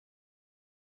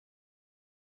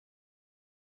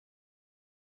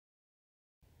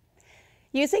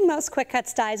Using most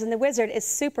QuickKutz dies in the Wizard is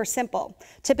super simple.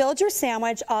 To build your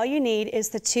sandwich, all you need is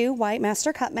the 2 white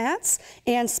master cut mats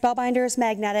and Spellbinders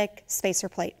magnetic spacer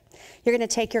plate. You're going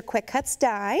to take your QuickKutz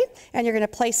die and you're going to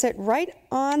place it right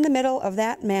on the middle of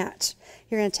that mat.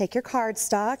 You're going to take your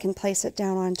cardstock and place it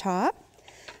down on top.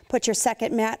 Put your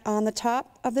second mat on the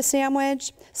top of the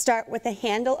sandwich. Start with the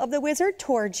handle of the Wizard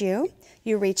towards you.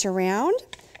 You reach around.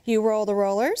 You roll the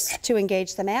rollers to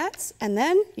engage the mats, and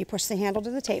then you push the handle to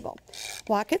the table.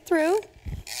 Walk it through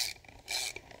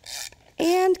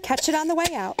and catch it on the way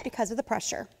out because of the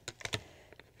pressure.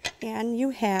 And you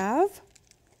have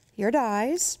your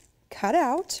dies cut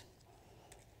out,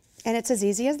 and it's as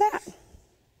easy as that.